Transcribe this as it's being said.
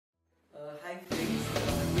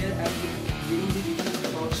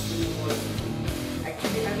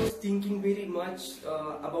thinking very much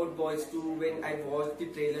about Boys 2 when I watched the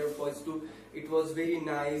trailer of Boys 2. It was very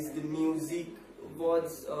nice. The music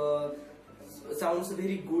was sounds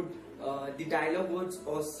very good. The dialogue was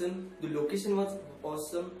awesome. The location was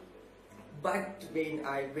awesome. But when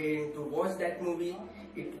I went to watch that movie,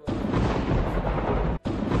 it was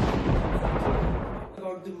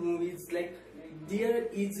about the movies, like there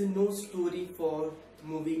is no story for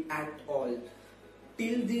movie at all.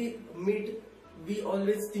 Till the mid, we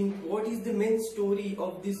always think what is the main story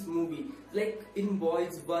of this movie. Like in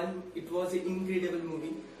Boys 1, it was an incredible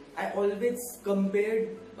movie. I always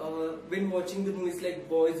compared when watching the movies like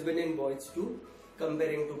Boys 1 and Boys 2,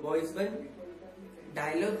 comparing to Boys 1.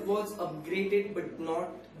 Dialogue was upgraded but not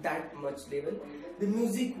that much level. The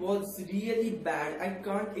music was really bad. I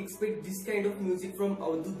can't expect this kind of music from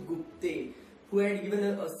Avadhoot Gupte, who had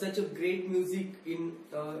given such a great music in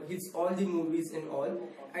his all the movies and all.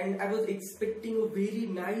 And I was expecting a very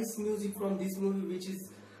nice music from this movie, which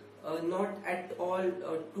is not at all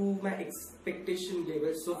to my expectation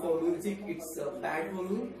level. So for music, it's bad for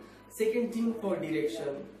me. Second thing, for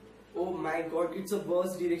direction. Oh my god, it's the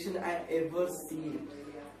worst direction I ever seen.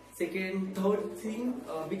 Third thing,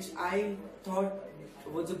 which I thought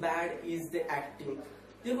was bad, is the acting.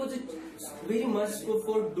 There was a very much scope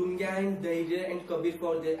for Dungya and Dhairya and Kabir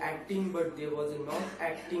for their acting, but there was not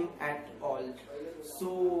acting at all.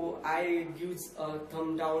 So I give a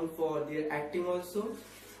thumb down for their acting also.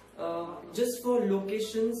 Just for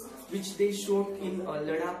locations which they showed in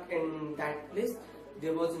Ladakh and that place,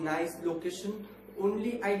 there was a nice location.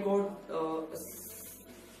 Only I got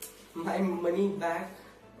my money back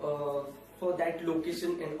for that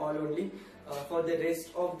location and all only. For the rest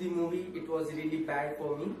of the movie, it was really bad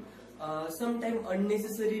for me. Sometimes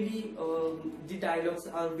unnecessarily the dialogues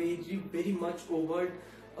are very much over,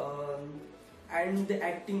 and the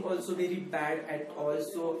acting also very bad at all.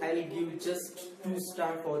 So I'll give just 2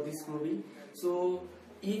 stars for this movie. So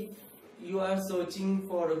if you are searching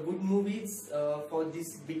for good movies for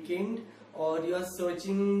this weekend, or you are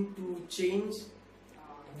searching to change,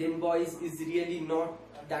 then Boys is really not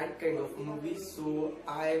that kind of movie. So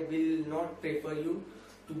I will not prefer you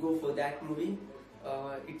to go for that movie.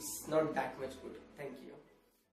 It's not that much good. Thank you.